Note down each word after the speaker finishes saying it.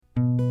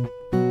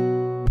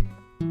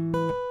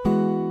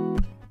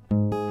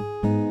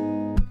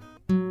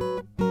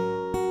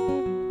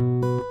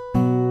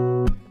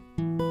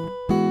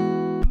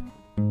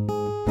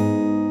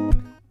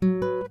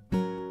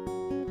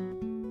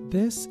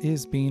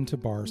is Bean to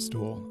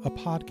Barstool, a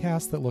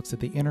podcast that looks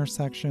at the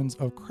intersections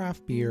of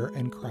craft beer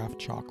and craft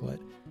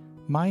chocolate.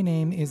 My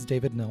name is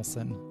David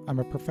Nilsson. I'm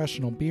a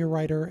professional beer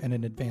writer and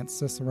an advanced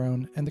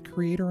cicerone, and the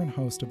creator and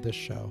host of this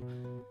show.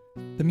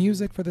 The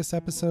music for this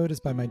episode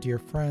is by my dear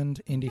friend,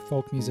 indie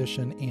folk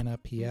musician Anna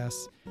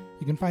P.S.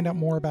 You can find out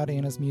more about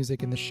Anna's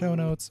music in the show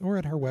notes or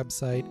at her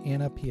website,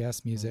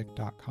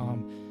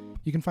 annapsmusic.com.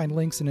 You can find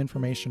links and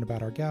information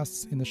about our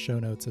guests in the show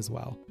notes as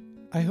well.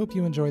 I hope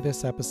you enjoy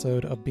this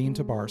episode of Bean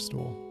to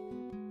Barstool.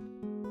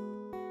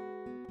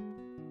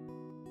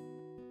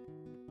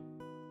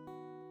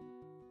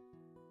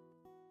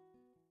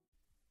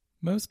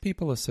 Most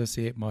people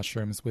associate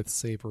mushrooms with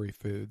savory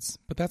foods,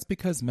 but that's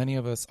because many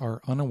of us are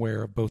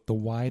unaware of both the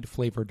wide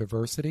flavor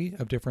diversity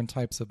of different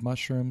types of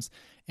mushrooms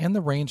and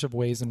the range of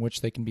ways in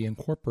which they can be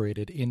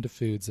incorporated into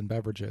foods and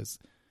beverages.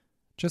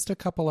 Just a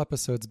couple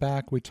episodes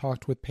back, we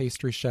talked with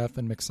pastry chef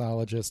and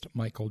mixologist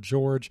Michael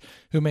George,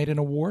 who made an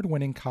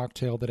award-winning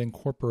cocktail that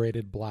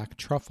incorporated black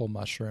truffle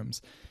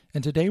mushrooms.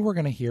 And today we're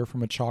going to hear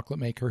from a chocolate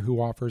maker who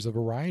offers a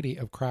variety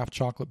of craft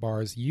chocolate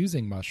bars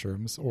using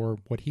mushrooms, or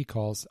what he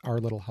calls our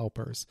little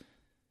helpers.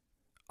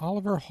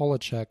 Oliver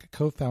Holecek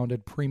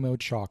co-founded Primo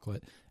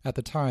Chocolate, at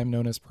the time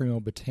known as Primo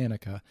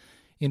Botanica,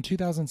 in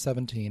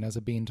 2017 as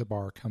a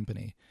bean-to-bar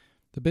company.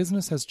 The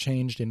business has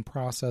changed in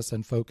process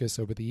and focus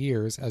over the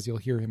years, as you'll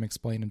hear him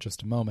explain in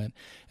just a moment,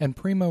 and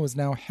Primo is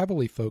now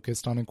heavily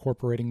focused on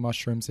incorporating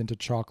mushrooms into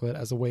chocolate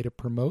as a way to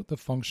promote the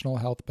functional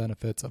health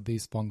benefits of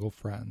these fungal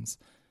friends.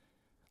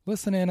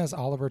 Listen in as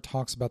Oliver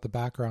talks about the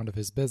background of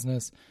his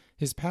business,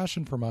 his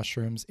passion for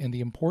mushrooms, and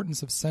the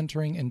importance of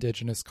centering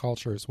indigenous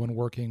cultures when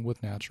working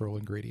with natural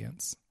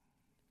ingredients.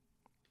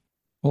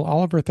 Well,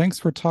 Oliver, thanks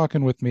for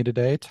talking with me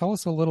today. Tell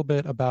us a little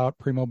bit about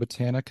Primo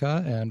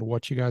Botanica and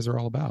what you guys are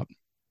all about.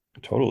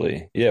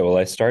 Totally. Yeah, well,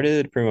 I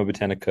started Primo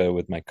Botanica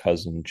with my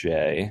cousin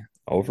Jay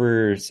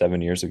over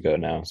 7 years ago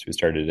now. So we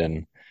started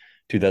in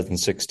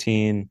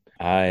 2016.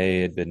 I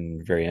had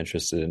been very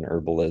interested in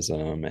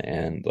herbalism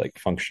and like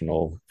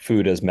functional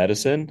food as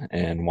medicine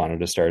and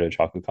wanted to start a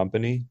chocolate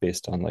company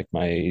based on like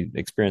my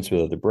experience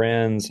with other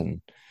brands and,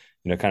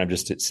 kind of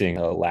just seeing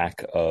a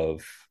lack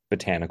of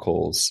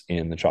botanicals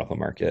in the chocolate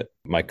market.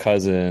 My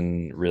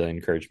cousin really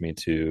encouraged me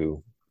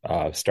to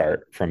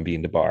start from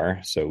bean to bar.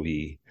 So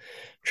we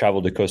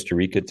traveled to Costa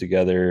Rica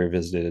together,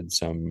 visited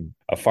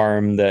a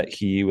farm that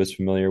he was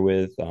familiar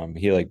with.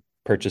 He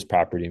purchased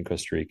property in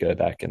Costa Rica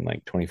back in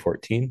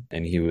 2014,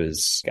 and he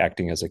was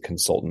acting as a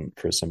consultant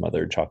for some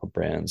other chocolate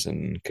brands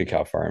and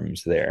cacao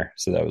farms there.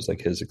 So that was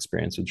his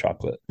experience with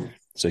chocolate.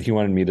 So he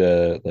wanted me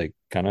to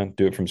kind of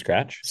do it from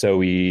scratch. So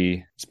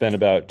we spent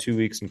about 2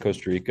 weeks in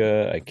Costa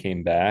Rica. I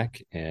came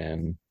back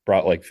and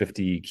brought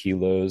 50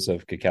 kilos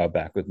of cacao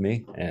back with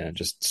me and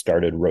just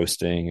started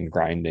roasting and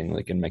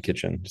grinding in my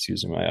kitchen, just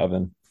using my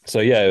oven. So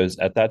yeah, it was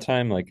at that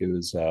time, it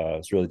was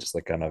really just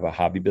kind of a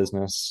hobby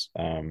business.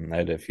 I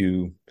had a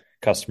few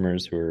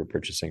customers who were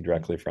purchasing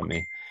directly from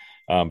me.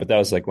 But that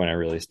was when I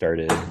really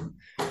started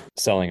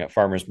selling at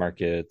farmers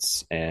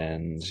markets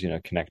and,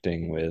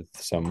 connecting with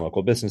some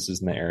local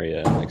businesses in the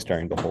area and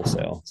starting to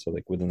wholesale. So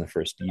within the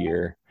first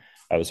year,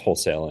 I was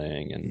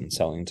wholesaling and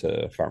selling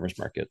to farmers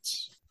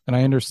markets. And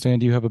I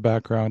understand you have a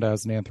background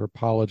as an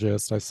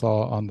anthropologist. I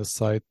saw on the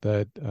site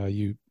that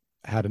you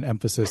had an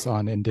emphasis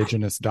on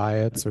indigenous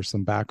diets or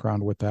some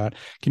background with that.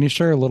 Can you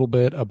share a little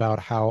bit about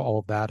how all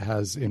of that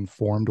has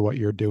informed what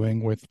you're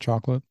doing with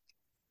chocolate?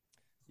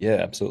 Yeah,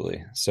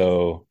 absolutely.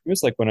 So it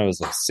was when I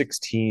was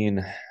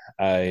 16,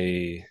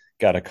 I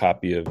got a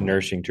copy of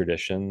Nourishing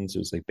Traditions. It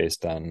was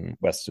based on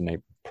Weston A.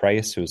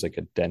 Price, who was a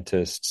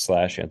dentist /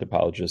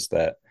 anthropologist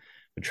that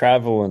would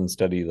travel and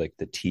study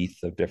the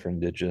teeth of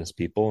different indigenous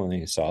people. And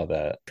he saw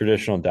that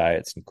traditional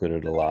diets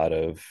included a lot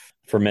of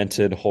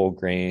fermented whole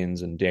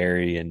grains and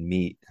dairy and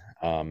meat,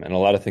 and a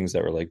lot of things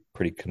that were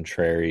pretty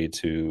contrary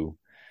to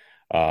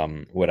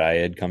what I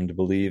had come to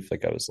believe.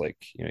 I was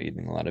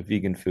eating a lot of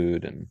vegan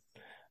food and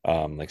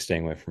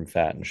staying away from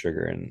fat and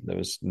sugar, and that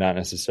was not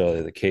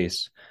necessarily the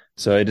case.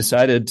 So I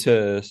decided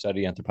to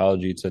study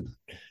anthropology to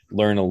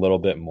learn a little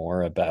bit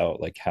more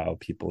about how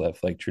people have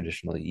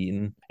traditionally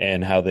eaten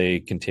and how they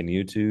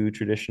continue to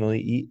traditionally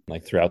eat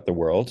throughout the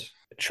world.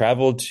 I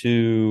traveled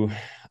to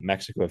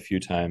Mexico a few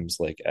times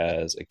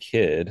as a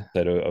kid.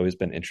 I'd always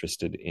been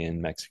interested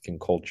in Mexican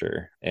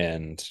culture,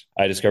 and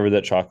I discovered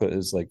that chocolate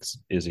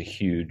is a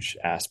huge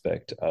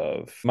aspect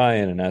of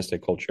Mayan and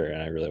Aztec culture,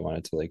 and I really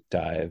wanted to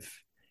dive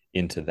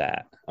into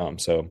that.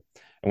 So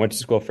I went to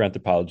school for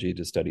anthropology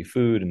to study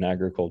food and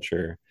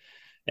agriculture,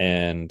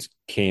 and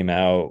came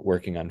out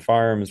working on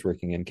farms,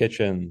 working in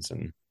kitchens.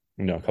 And,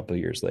 a couple of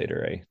years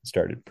later, I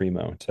started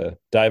Primo to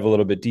dive a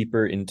little bit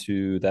deeper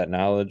into that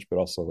knowledge, but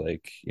also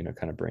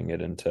kind of bring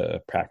it into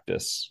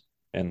practice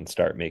and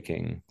start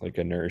making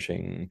a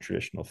nourishing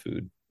traditional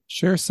food.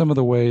 Share some of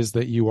the ways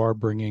that you are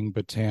bringing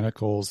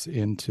botanicals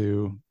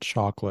into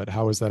chocolate.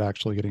 How is that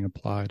actually getting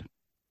applied?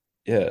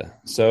 Yeah.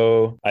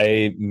 So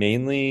I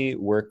mainly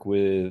work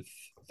with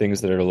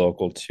things that are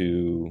local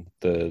to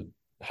the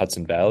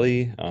Hudson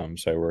Valley.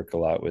 So I work a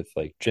lot with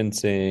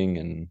ginseng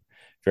and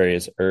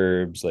various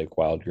herbs like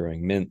wild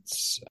growing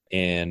mints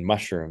and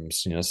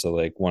mushrooms, so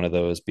like one of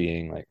those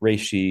being like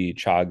reishi,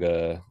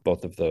 chaga,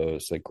 both of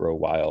those like grow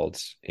wild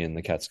in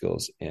the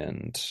Catskills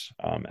and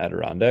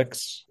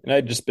Adirondacks. And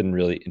I'd just been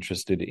really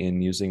interested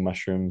in using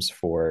mushrooms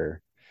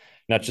for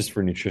not just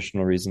for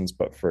nutritional reasons,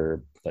 but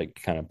for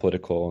like kind of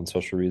political and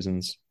social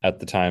reasons. At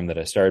the time that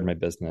I started my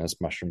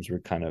business, mushrooms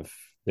were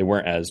they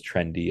weren't as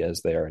trendy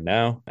as they are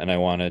now. And I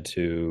wanted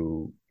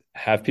to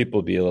have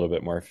people be a little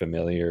bit more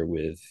familiar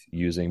with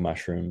using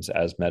mushrooms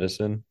as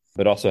medicine,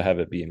 but also have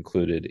it be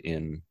included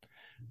in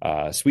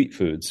sweet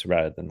foods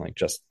rather than like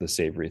just the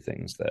savory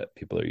things that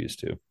people are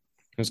used to.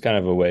 It's kind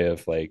of a way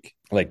of like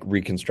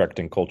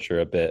reconstructing culture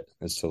a bit,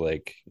 is to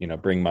like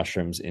bring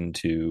mushrooms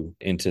into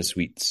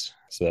sweets.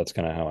 So that's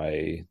kind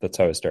of that's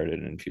how I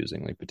started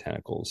infusing like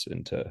botanicals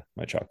into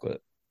my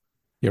chocolate.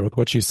 Yeah, with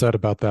what you said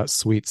about that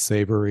sweet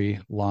savory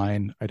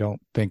line, I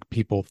don't think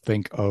people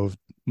think of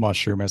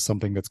mushroom as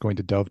something that's going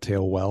to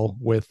dovetail well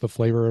with the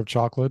flavor of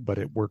chocolate, but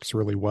it works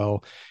really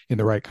well in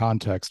the right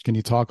context. Can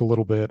you talk a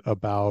little bit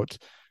about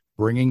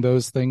bringing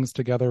those things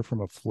together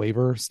from a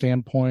flavor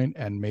standpoint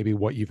and maybe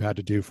what you've had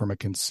to do from a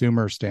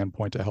consumer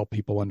standpoint to help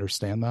people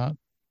understand that?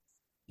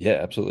 Yeah,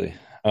 absolutely.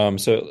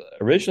 So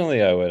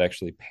originally I would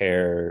actually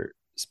pair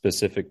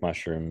specific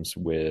mushrooms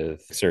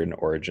with certain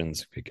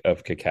origins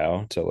of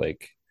cacao to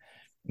like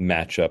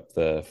match up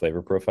the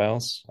flavor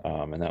profiles.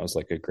 And that was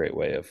like a great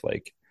way of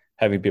like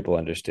having people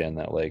understand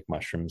that like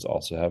mushrooms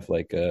also have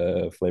like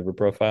a flavor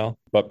profile.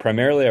 But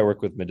primarily I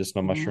work with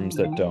medicinal mushrooms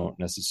that don't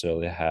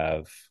necessarily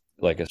have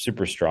like a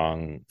super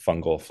strong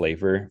fungal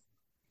flavor.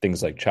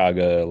 Things like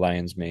chaga,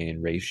 lion's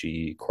mane,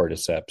 reishi,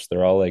 cordyceps,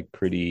 they're all like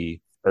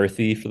pretty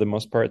earthy for the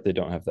most part. They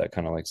don't have that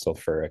kind of like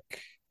sulfuric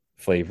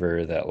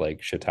flavor that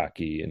like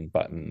shiitake and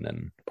button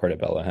and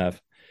portobello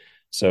have.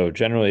 So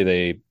generally,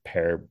 they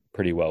pair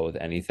pretty well with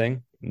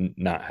anything,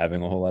 not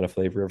having a whole lot of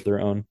flavor of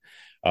their own.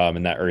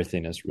 And that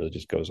earthiness really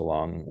just goes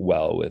along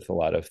well with a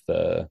lot of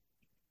the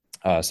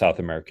South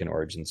American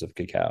origins of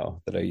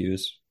cacao that I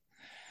use.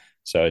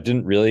 So I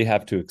didn't really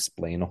have to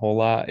explain a whole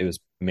lot. It was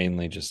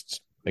mainly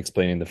just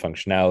explaining the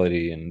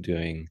functionality and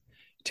doing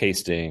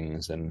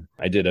tastings. And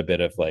I did a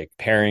bit of like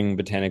pairing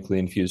botanically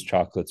infused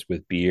chocolates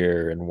with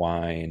beer and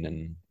wine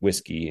and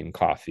whiskey and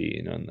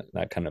coffee, and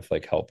that kind of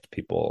like helped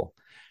people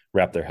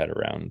wrap their head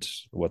around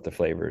what the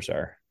flavors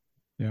are.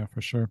 Yeah,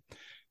 for sure.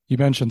 You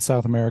mentioned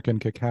South American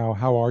cacao.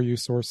 How are you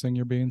sourcing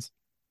your beans?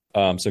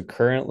 So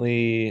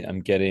currently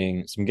I'm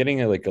getting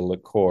like a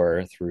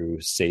liqueur through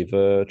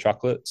Seva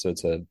Chocolate. So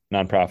it's a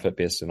nonprofit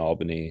based in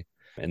Albany,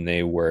 and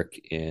they work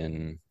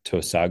in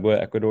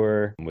Tosagua,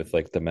 Ecuador, with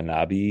like the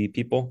Manabi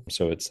people.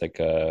 So it's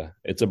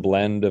a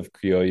blend of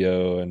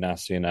Criollo and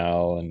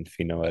Nacional and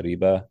Fino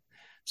Arriba.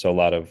 So a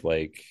lot of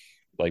like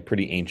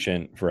pretty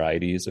ancient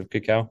varieties of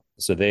cacao.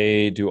 So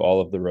they do all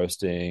of the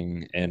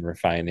roasting and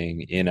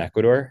refining in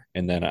Ecuador,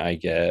 and then I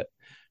get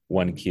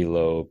 1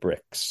 kilo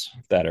bricks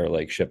that are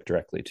like shipped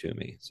directly to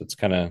me. So it's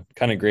kind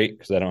of great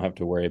because I don't have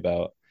to worry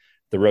about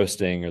the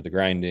roasting or the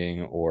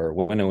grinding or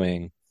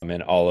winnowing. I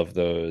mean, all of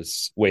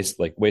those waste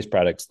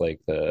products like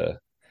the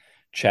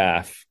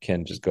chaff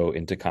can just go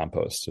into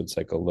compost. So it's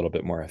like a little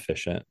bit more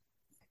efficient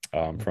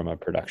from a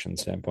production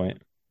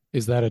standpoint.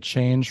 Is that a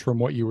change from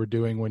what you were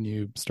doing when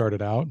you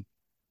started out?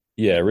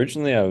 Yeah,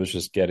 originally I was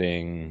just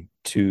getting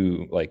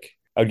I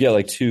would get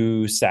like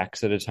 2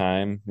 sacks at a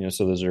time,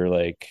 so those are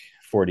like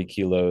 40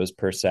 kilos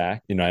per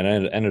sack, and I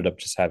ended up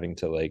just having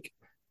to like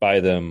buy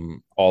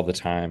them all the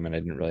time, and I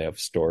didn't really have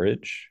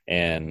storage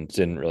and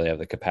didn't really have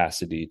the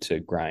capacity to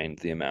grind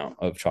the amount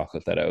of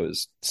chocolate that I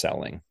was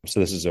selling. So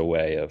this is a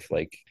way of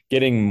like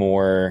getting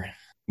more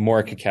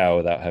cacao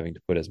without having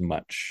to put as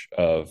much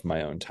of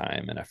my own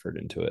time and effort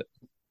into it.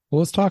 Well,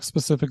 let's talk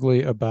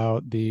specifically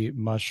about the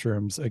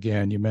mushrooms.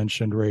 Again, you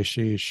mentioned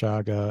reishi,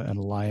 chaga, and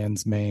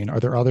lion's mane. Are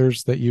there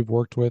others that you've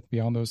worked with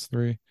beyond those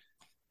three?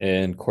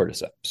 And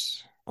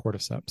cordyceps.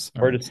 Cordyceps.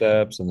 All right.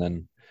 Cordyceps, and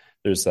then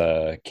there's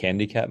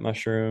candy cat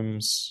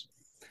mushrooms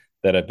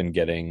that I've been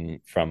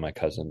getting from my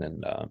cousin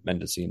in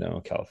Mendocino,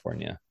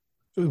 California.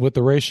 With the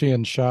reishi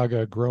and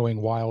chaga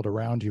growing wild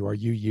around you, are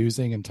you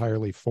using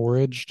entirely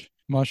foraged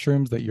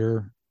mushrooms that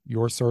you're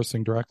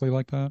sourcing directly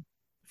like that?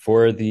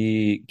 For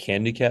the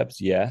candy caps,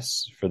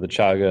 yes. For the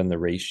chaga and the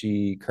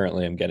reishi,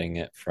 currently I'm getting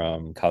it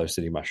from Color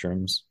City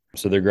Mushrooms.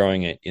 So they're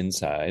growing it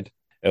inside.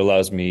 It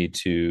allows me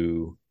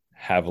to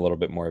have a little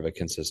bit more of a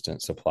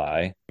consistent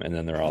supply. And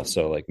then they're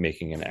also like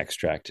making an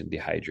extract and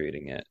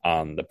dehydrating it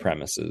on the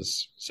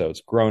premises. So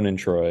it's grown in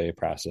Troy,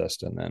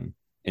 processed, and then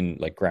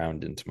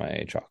ground into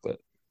my chocolate.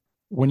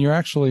 When you're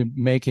actually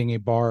making a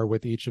bar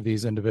with each of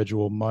these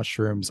individual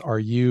mushrooms, are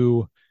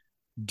you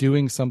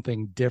doing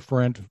something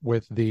different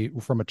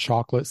from a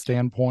chocolate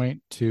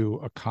standpoint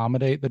to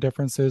accommodate the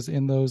differences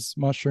in those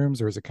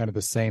mushrooms, or is it kind of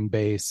the same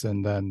base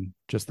and then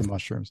just the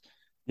mushrooms?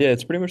 Yeah,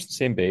 it's pretty much the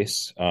same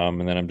base.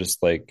 And then I'm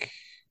just like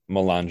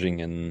melanging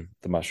in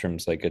the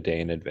mushrooms like a day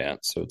in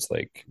advance. So it's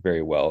like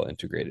very well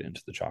integrated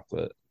into the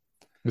chocolate.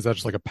 Is that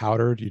just like a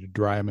powder? Do you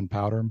dry them and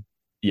powder them?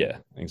 Yeah,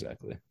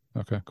 exactly.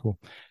 Okay, cool.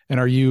 And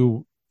are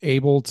you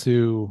able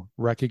to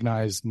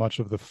recognize much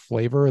of the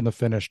flavor in the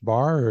finished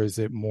bar, or is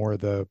it more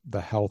the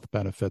health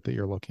benefit that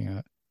you're looking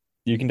at?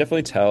 You can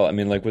definitely tell. I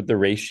mean, like with the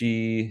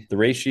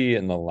reishi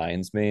and the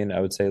lion's mane, I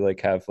would say like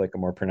have like a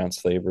more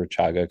pronounced flavor.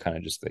 Chaga kind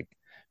of just like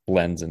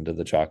blends into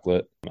the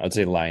chocolate. I'd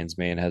say lion's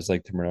mane has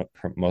like the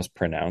most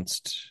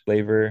pronounced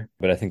flavor,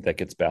 but I think that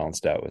gets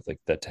balanced out with like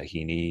the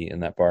tahini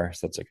in that bar.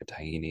 So that's like a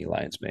tahini,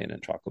 lion's mane,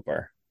 and chocolate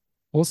bar.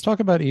 Well, let's talk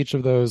about each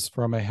of those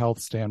from a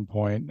health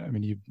standpoint. I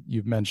mean,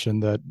 you've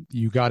mentioned that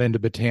you got into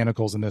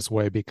botanicals in this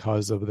way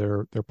because of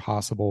their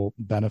possible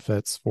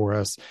benefits for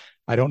us.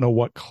 I don't know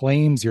what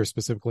claims you're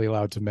specifically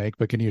allowed to make,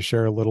 but can you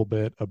share a little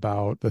bit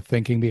about the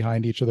thinking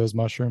behind each of those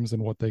mushrooms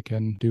and what they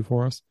can do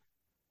for us?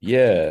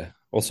 Yeah.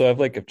 Well, so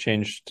I've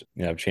changed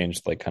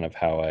like kind of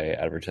how I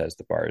advertise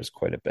the bars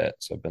quite a bit.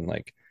 So I've been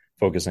like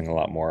focusing a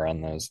lot more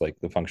on those like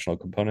the functional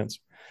components.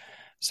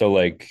 So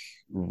like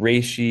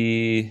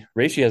reishi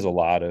has a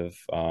lot of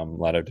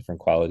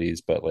different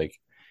qualities, but like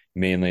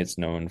mainly it's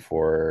known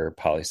for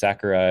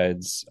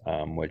polysaccharides,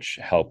 which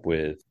help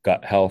with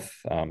gut health.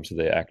 So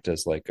they act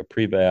as like a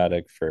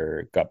prebiotic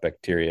for gut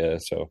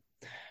bacteria. So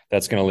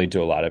that's going to lead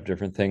to a lot of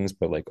different things,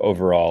 but like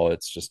overall,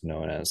 it's just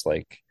known as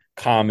like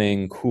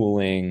calming,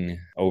 cooling,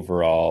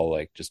 overall,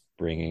 like just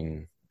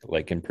bringing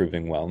like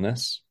improving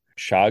wellness.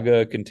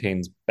 Chaga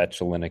contains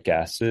betulinic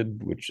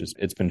acid,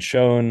 it's been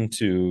shown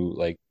to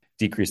like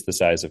decrease the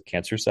size of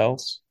cancer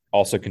cells,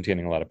 also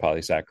containing a lot of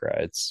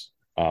polysaccharides,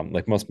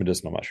 like most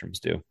medicinal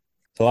mushrooms do.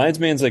 So lion's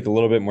mane's like a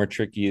little bit more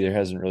tricky. There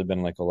hasn't really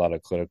been like a lot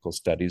of clinical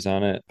studies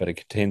on it, but it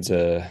contains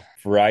a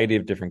variety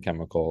of different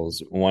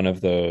chemicals. One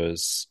of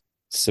those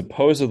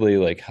supposedly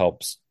like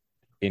helps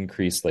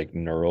increase like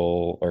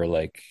neural or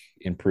like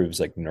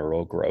improves like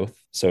neural growth.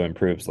 So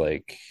improves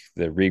like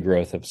the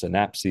regrowth of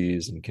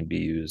synapses and can be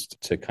used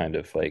to kind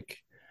of like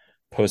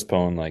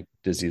postpone like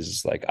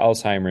diseases like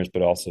Alzheimer's,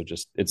 but also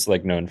just it's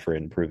like known for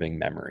improving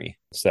memory.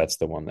 So that's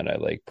the one that I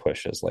like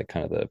push as like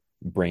kind of the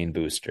brain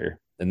booster.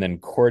 And then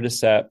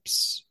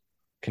cordyceps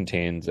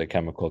contains a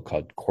chemical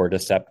called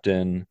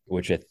cordyceptin,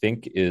 which I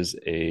think it's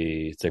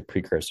a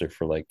precursor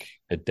for like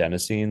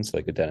adenosines,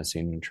 like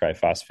adenosine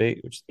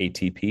triphosphate, which is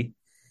ATP.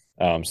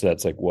 So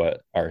that's like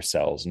what our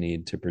cells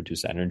need to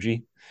produce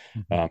energy.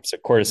 Mhm. So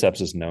cordyceps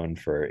is known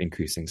for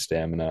increasing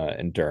stamina,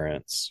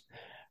 endurance.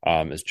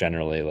 Is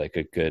generally like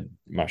a good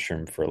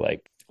mushroom for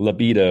like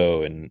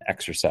libido and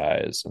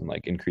exercise and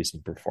like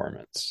increasing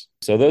performance.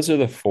 So those are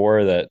the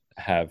four that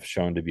have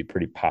shown to be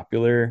pretty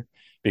popular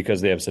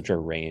because they have such a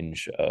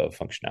range of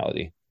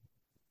functionality.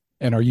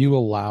 And are you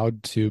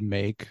allowed to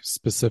make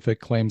specific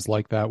claims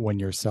like that when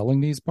you're selling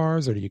these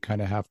bars, or do you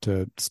kind of have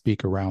to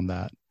speak around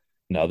that?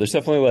 No, there's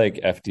definitely like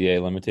FDA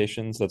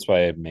limitations. That's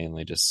why I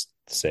mainly just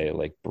say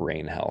like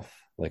brain health.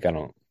 Like I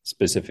don't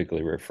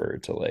specifically refer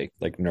to like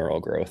neural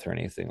growth or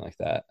anything like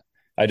that.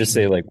 I just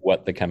say Sure. like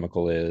what the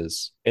chemical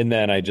is. And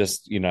then I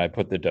just, I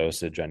put the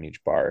dosage on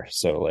each bar.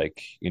 So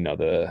like,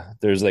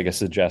 there's like a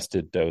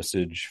suggested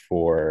dosage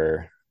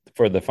for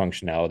the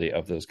functionality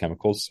of those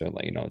chemicals. So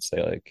like, let's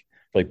say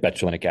like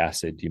betulinic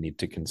acid, you need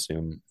to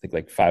consume I think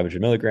like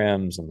 500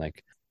 milligrams and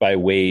like by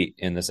weight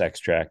in this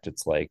extract,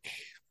 it's like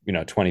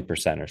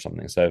 20% or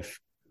something. So I've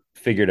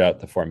figured out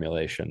the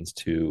formulations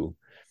to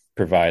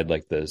provide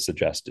like the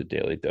suggested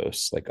daily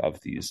dose like of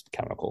these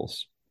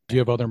chemicals. Do you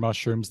have other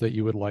mushrooms that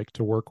you would like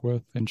to work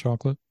with in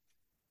chocolate?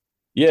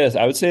 Yes,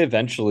 I would say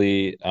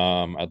eventually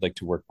I'd like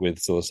to work with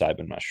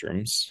psilocybin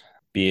mushrooms,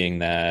 being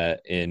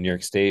that in New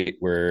York State,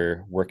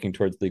 we're working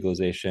towards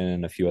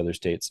legalization. A few other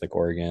states like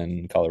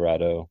Oregon,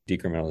 Colorado,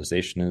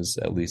 decriminalization is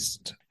at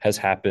least has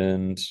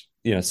happened.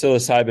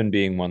 Psilocybin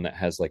being one that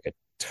has like a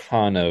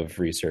ton of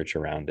research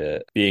around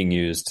it being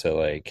used to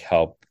like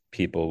help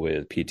people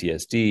with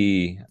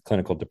PTSD,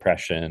 clinical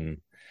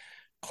depression,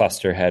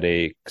 cluster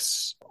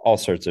headaches, all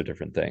sorts of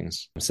different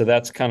things. So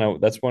that's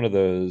one of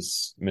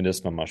those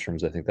medicinal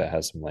mushrooms I think that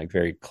has some like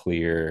very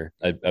clear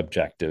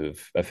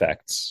objective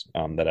effects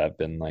that have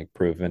been like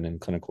proven in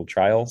clinical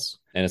trials,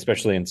 and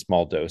especially in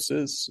small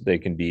doses, they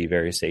can be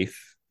very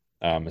safe,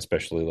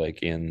 especially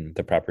like in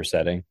the proper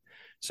setting.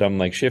 So I'm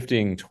like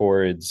shifting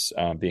towards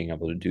being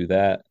able to do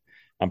that.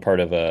 I'm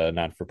part of a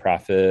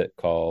non-for-profit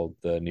called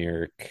the New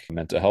York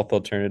Mental Health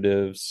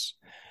Alternatives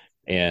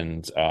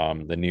and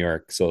the New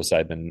York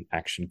Psilocybin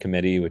Action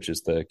Committee, which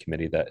is the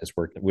committee that has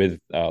worked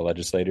with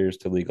legislators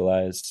to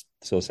legalize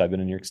psilocybin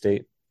in New York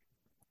State.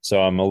 So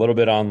I'm a little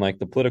bit on like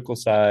the political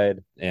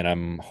side, and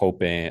I'm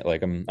hoping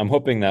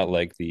that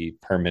like the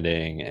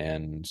permitting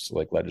and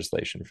like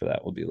legislation for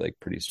that will be like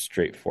pretty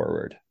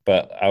straightforward.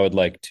 But I would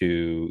like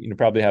to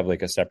probably have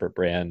like a separate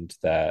brand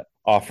that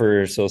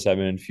offers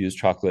psilocybin infused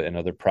chocolate and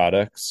other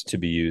products to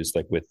be used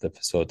like with the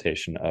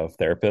facilitation of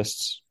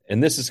therapists.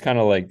 And this is kind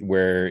of like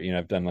where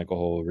I've done like a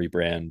whole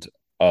rebrand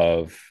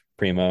of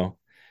Primo.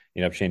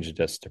 I've changed it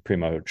just to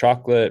Primo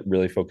chocolate,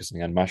 really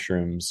focusing on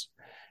mushrooms,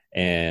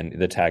 and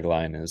the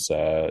tagline is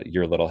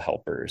your little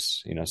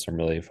helpers. So I'm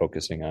really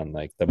focusing on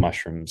like the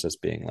mushrooms as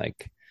being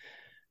like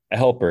a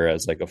helper,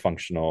 as like a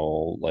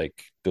functional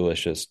like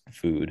delicious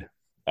food.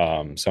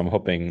 So I'm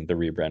hoping the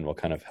rebrand will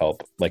kind of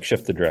help like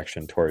shift the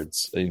direction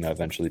towards,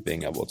 eventually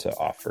being able to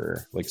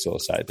offer like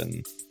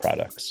psilocybin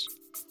products.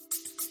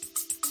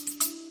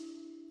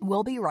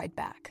 We'll be right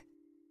back.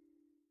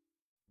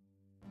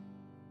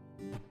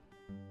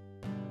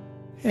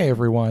 Hey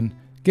everyone.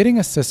 Getting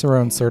a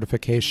Cicerone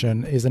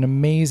certification is an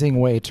amazing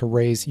way to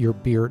raise your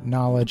beer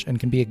knowledge and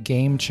can be a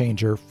game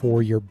changer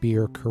for your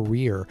beer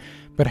career.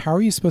 But how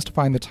are you supposed to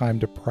find the time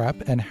to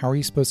prep, and how are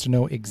you supposed to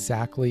know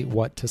exactly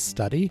what to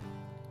study?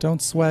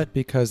 Don't sweat,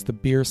 because the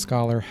Beer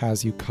Scholar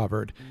has you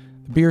covered.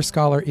 The Beer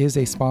Scholar is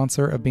a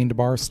sponsor of Bean to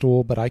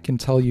Barstool, but I can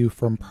tell you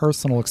from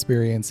personal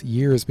experience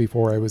years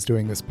before I was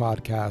doing this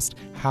podcast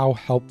how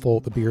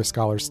helpful the Beer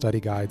Scholar study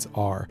guides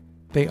are.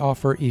 They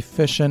offer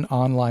efficient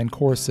online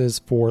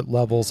courses for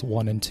levels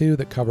 1 and 2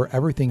 that cover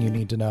everything you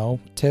need to know,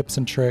 tips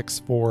and tricks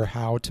for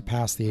how to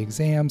pass the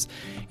exams,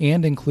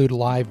 and include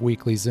live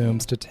weekly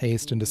Zooms to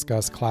taste and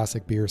discuss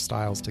classic beer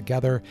styles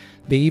together.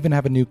 They even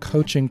have a new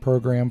coaching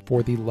program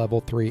for the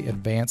Level 3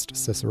 Advanced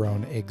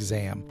Cicerone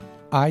exam.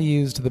 I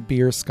used the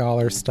Beer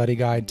Scholar study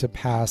guide to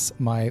pass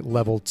my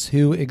Level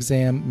 2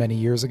 exam many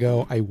years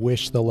ago. I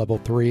wish the Level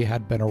 3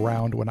 had been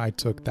around when I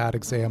took that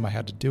exam. I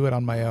had to do it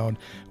on my own.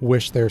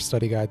 Wish their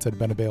study guides had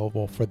been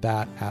available for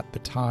that at the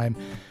time.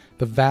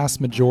 The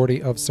vast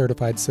majority of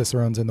certified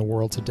Cicerones in the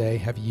world today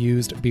have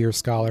used Beer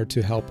Scholar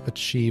to help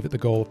achieve the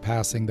goal of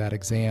passing that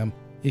exam.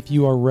 If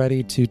you are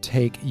ready to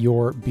take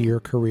your beer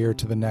career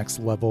to the next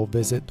level,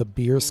 visit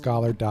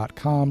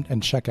thebeerscholar.com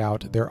and check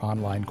out their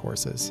online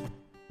courses.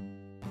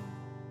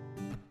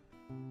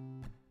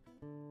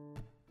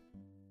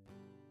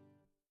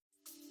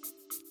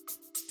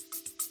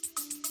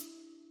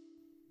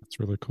 That's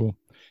really cool.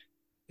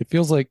 It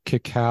feels like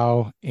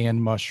cacao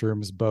and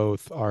mushrooms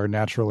both are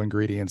natural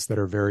ingredients that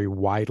are very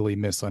widely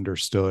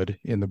misunderstood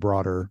in the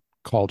broader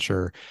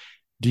culture.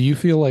 Do you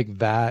feel like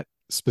that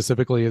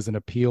specifically is an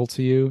appeal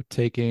to you,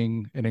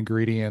 taking an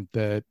ingredient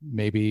that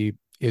maybe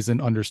isn't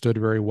understood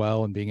very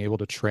well and being able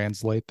to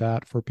translate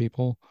that for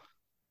people?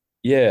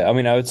 Yeah, I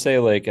mean, I would say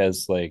like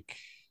as like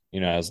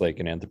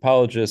an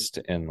anthropologist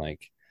and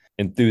like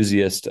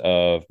enthusiast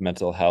of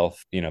mental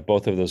health,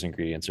 both of those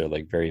ingredients are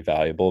like very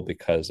valuable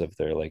because of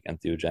their like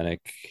entheogenic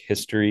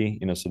history,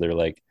 so they're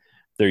like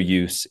their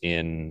use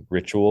in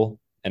ritual.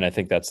 And I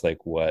think that's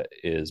like what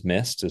is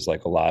missed is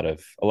like a lot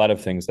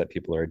of things that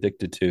people are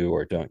addicted to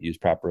or don't use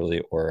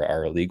properly or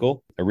are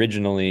illegal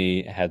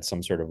originally had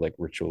some sort of like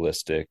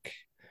ritualistic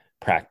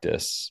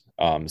practice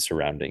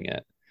surrounding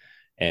it.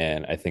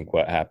 And I think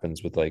what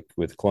happens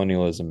with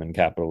colonialism and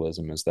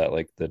capitalism is that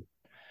like the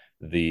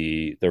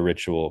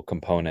ritual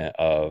component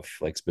of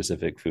like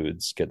specific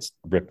foods gets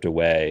ripped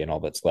away, and all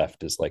that's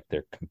left is like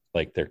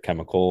their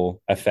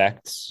chemical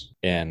effects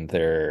and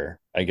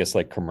their, I guess,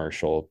 like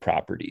commercial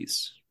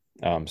properties.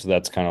 So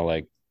that's kind of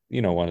like,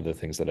 one of the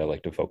things that I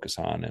like to focus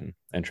on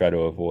and try to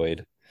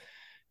avoid.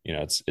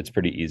 It's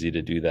pretty easy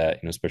to do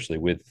that, especially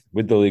with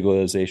the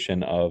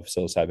legalization of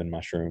psilocybin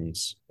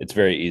mushrooms. It's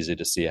very easy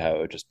to see how it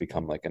would just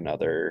become like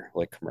another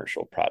like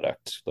commercial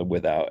product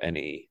without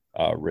any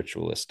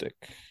ritualistic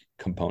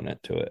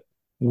component to it.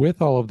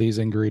 With all of these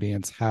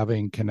ingredients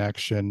having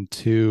connection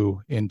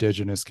to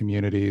indigenous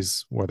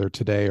communities, whether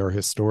today or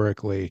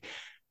historically,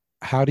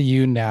 how do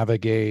you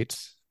navigate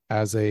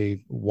as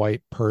a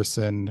white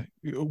person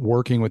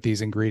working with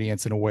these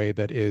ingredients in a way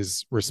that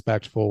is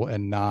respectful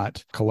and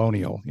not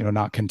colonial,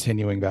 not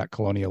continuing that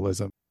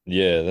colonialism?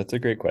 Yeah, that's a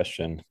great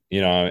question.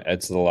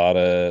 It's a lot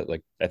of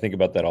like I think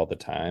about that all the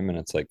time, and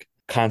it's like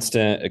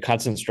a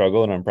constant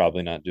struggle, and I'm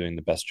probably not doing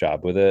the best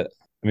job with it.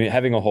 I mean,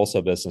 having a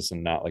wholesale business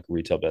and not like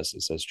retail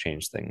business has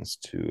changed things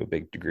to a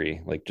big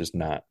degree, like just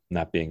not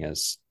being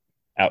as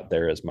out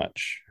there as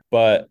much.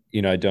 But,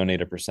 I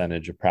donate a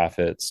percentage of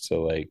profits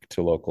to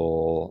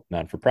local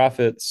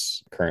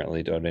non-for-profits,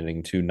 currently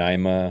donating to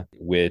NYMA,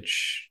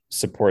 which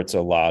supports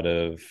a lot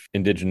of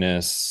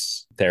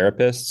indigenous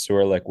therapists who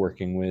are like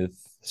working with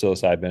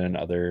psilocybin and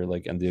other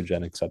like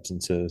entheogenic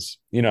substances.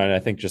 And I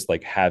think just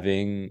like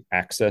having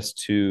access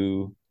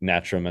to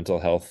natural mental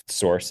health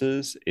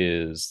sources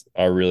is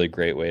a really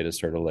great way to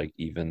sort of like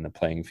even the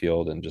playing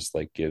field and just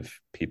like give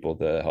people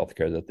the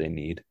healthcare that they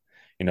need.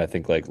 I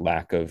think like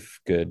lack of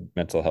good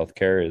mental health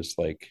care is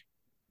like,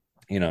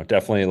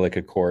 definitely like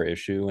a core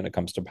issue when it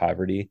comes to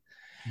poverty.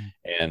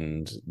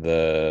 And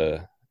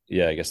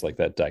yeah, I guess like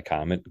that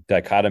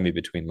dichotomy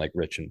between like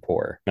rich and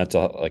poor.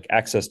 Mental like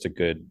access to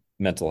good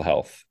mental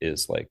health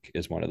is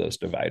one of those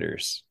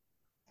dividers.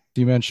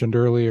 You mentioned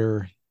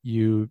earlier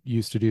you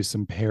used to do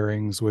some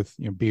pairings with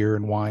beer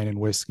and wine and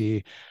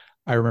whiskey.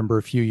 I remember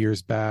a few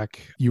years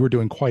back you were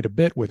doing quite a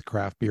bit with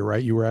craft beer,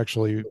 right? You were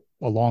actually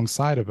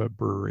alongside of a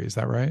brewery, is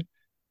that right?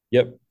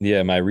 Yep.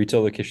 Yeah, my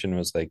retail location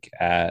was like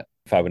at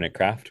 5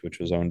 Craft, which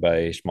was owned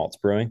by Schmaltz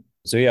Brewing.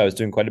 So yeah, I was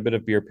doing quite a bit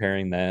of beer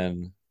pairing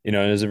then. It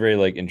was a very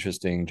like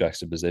interesting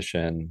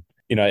juxtaposition.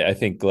 I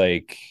think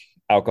like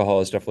alcohol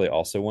is definitely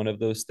also one of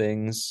those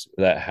things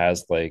that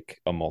has like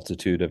a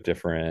multitude of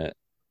different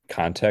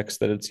contexts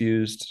that it's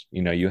used.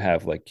 You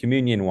have like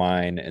communion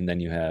wine and then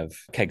you have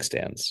keg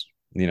stands.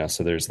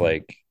 So there's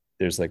like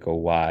there's like a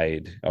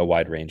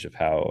wide range of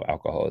how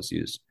alcohol is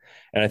used.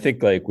 And I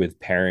think like with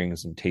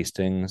pairings and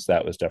tastings,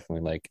 that was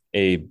definitely like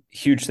a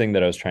huge thing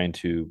that I was trying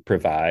to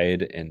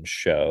provide and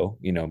show,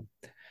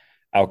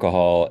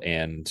 alcohol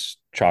and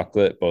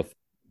chocolate both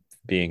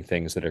being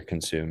things that are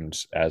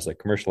consumed as like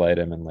commercial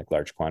item in like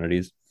large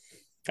quantities.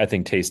 I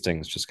think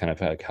tastings just kind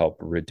of like help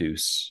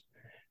reduce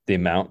the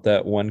amount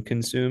that one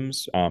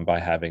consumes by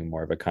having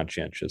more of a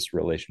conscientious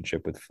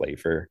relationship with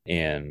flavor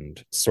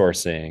and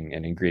sourcing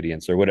and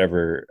ingredients or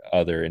whatever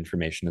other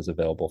information is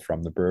available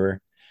from the brewer.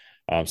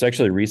 So I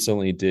actually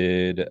recently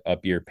did a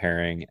beer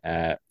pairing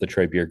at the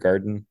Troy Beer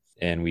Garden,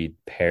 and we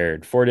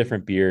paired 4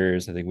 different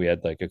beers. I think we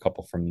had like a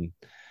couple from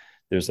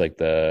there's like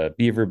the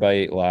Beaver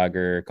Bite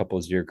Lager, a couple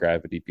of Zero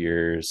Gravity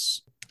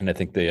beers, and I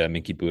think the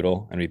Minky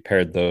Boodle. And we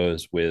paired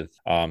those with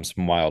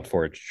some wild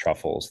forage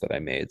truffles that I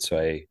made. So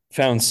I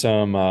found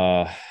some.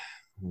 I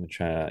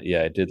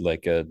did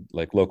like a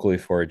locally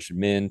foraged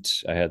mint.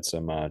 I had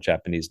some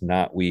Japanese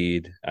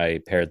knotweed. I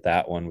paired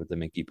that one with the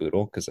Minky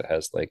Boodle because it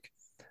has like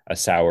a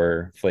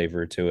sour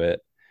flavor to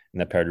it,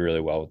 and that paired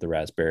really well with the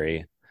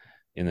raspberry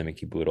in the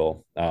Mickey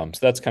Boodle. So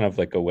that's kind of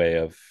like a way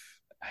of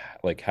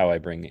like how I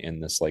bring in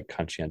this like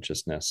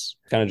conscientiousness,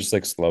 kind of just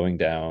like slowing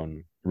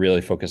down,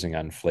 really focusing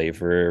on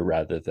flavor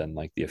rather than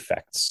like the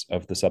effects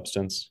of the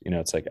substance.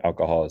 It's like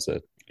alcohol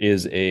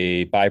is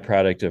a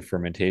byproduct of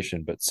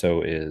fermentation, but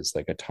so is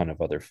like a ton of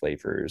other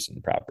flavors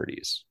and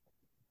properties.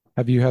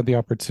 Have you had the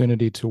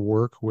opportunity to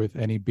work with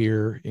any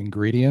beer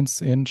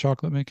ingredients in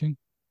chocolate making?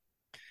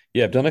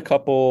 Yeah, I've done a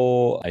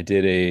couple. I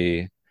did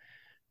a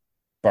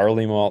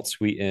barley malt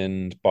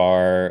sweetened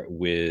bar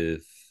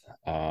with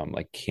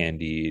like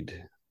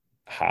candied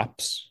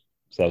hops.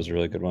 So that was a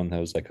really good one. That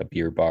was like a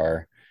beer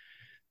bar.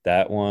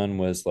 That one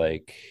was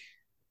like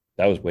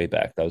that was way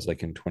back. That was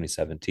like in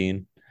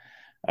 2017.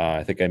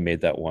 I think I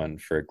made that one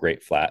for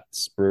Great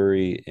Flats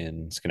Brewery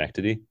in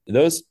Schenectady.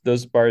 Those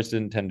bars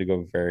didn't tend to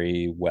go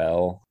very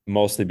well,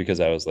 mostly because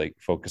I was like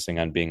focusing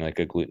on being like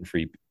a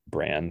gluten-free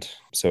brand.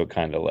 So it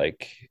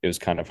was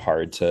kind of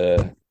hard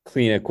to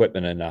clean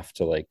equipment enough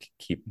to like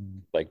keep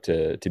like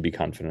to be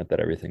confident that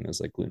everything was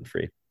like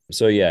gluten-free.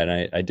 So yeah,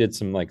 and I did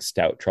some like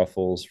stout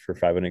truffles for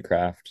 500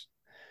 Craft.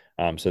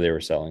 So they were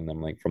selling them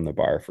like from the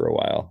bar for a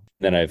while.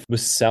 Then I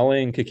was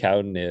selling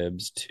cacao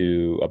nibs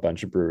to a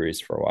bunch of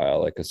breweries for a while.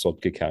 Like I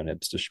sold cacao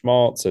nibs to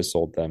Schmaltz. I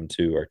sold them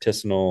to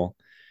Artisanal.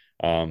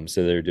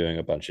 So they're doing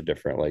a bunch of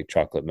different like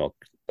chocolate milk,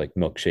 like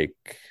milkshake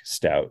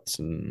stouts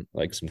and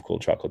like some cool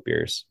chocolate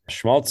beers.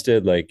 Schmaltz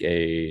it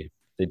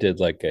was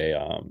like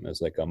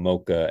a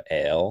mocha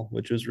ale,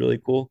 which was really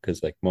cool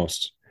because like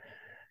most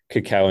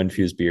cacao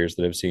infused beers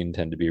that I've seen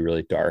tend to be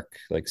really dark,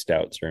 like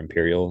stouts or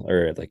imperial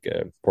or like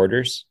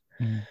porters.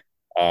 Mm.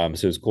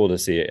 So it was cool to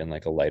see it in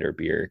like a lighter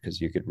beer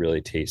because you could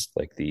really taste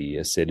like the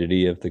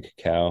acidity of the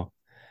cacao.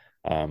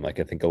 Like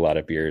I think a lot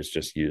of beers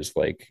just use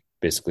like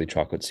basically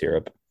chocolate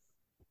syrup.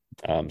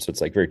 So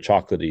it's like very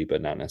chocolatey,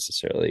 but not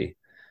necessarily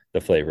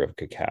the flavor of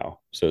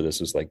cacao. So this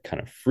was like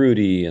kind of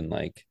fruity and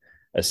like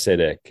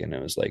acidic, and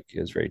it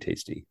was very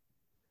tasty.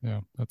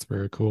 Yeah, that's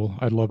very cool.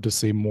 I'd love to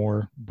see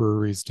more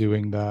breweries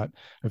doing that.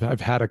 I've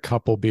had a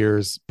couple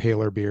beers,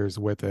 paler beers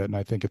with it, and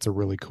I think it's a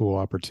really cool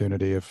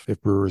opportunity if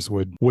brewers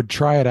would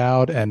try it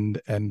out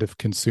and if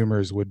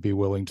consumers would be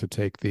willing to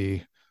take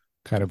the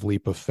kind of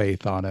leap of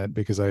faith on it,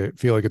 because I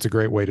feel like it's a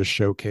great way to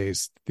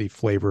showcase the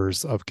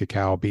flavors of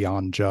cacao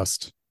beyond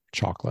just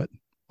chocolate,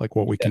 like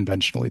what we Yeah,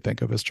 conventionally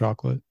think of as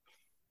chocolate.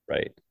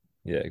 right.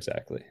 Yeah,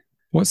 exactly.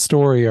 What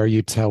story are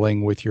you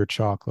telling with your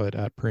chocolate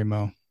at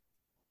Primo?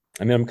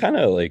 I mean, I'm kind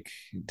of like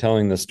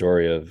telling the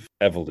story of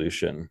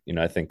evolution.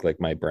 I think like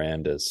my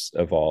brand has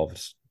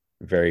evolved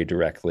very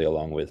directly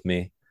along with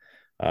me.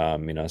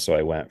 So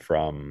I went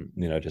from,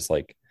 just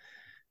like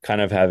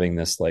kind of having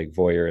this like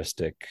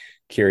voyeuristic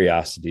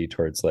curiosity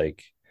towards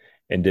like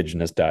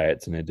indigenous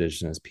diets and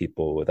indigenous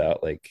people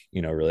without like,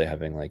 really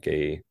having like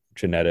a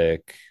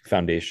genetic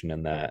foundation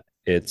in that.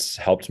 It's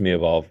helped me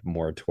evolve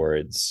more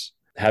towards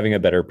having a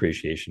better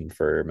appreciation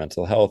for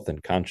mental health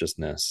and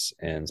consciousness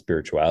and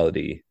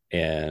spirituality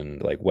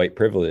and like white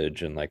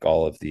privilege and like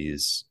all of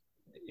these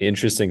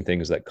interesting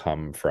things that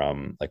come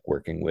from like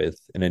working with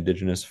an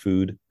indigenous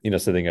food.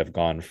 Something I've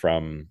gone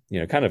from,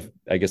 kind of,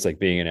 I guess, like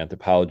being an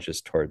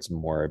anthropologist towards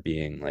more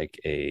being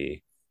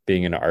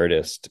an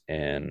artist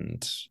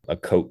and a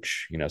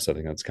coach,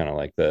 something that's kind of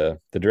like the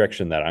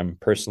direction that I'm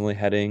personally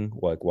heading,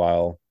 like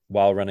while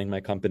running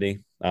my company.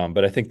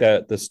 But I think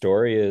that the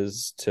story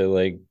is to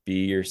like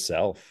be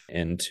yourself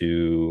and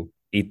to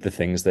eat the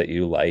things that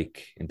you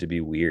like and to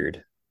be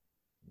weird.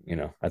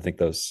 I think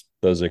those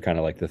are kind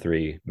of like the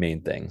 3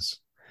 main things.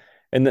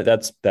 And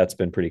that's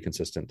been pretty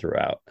consistent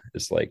throughout.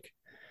 It's like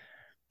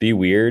be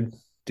weird,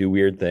 do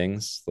weird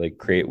things, like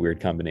create weird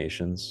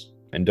combinations,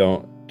 and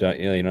don't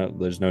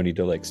there's no need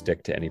to like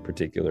stick to any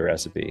particular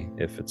recipe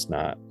if it's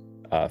not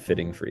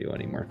fitting for you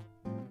anymore.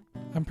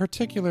 I'm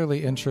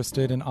particularly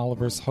interested in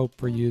Oliver's hope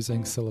for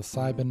using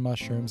psilocybin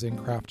mushrooms in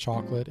craft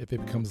chocolate if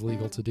it becomes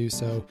legal to do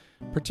so,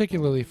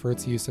 particularly for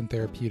its use in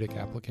therapeutic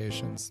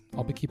applications.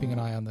 I'll be keeping an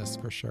eye on this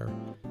for sure.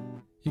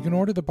 You can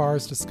order the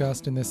bars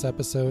discussed in this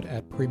episode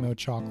at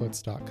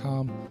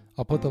primochocolates.com.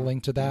 I'll put the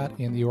link to that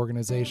and the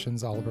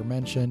organizations Oliver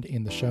mentioned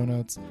in the show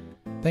notes.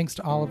 Thanks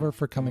to Oliver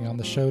for coming on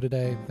the show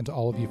today and to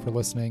all of you for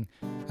listening.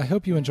 I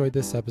hope you enjoyed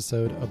this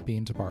episode of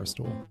Bean to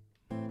Barstool.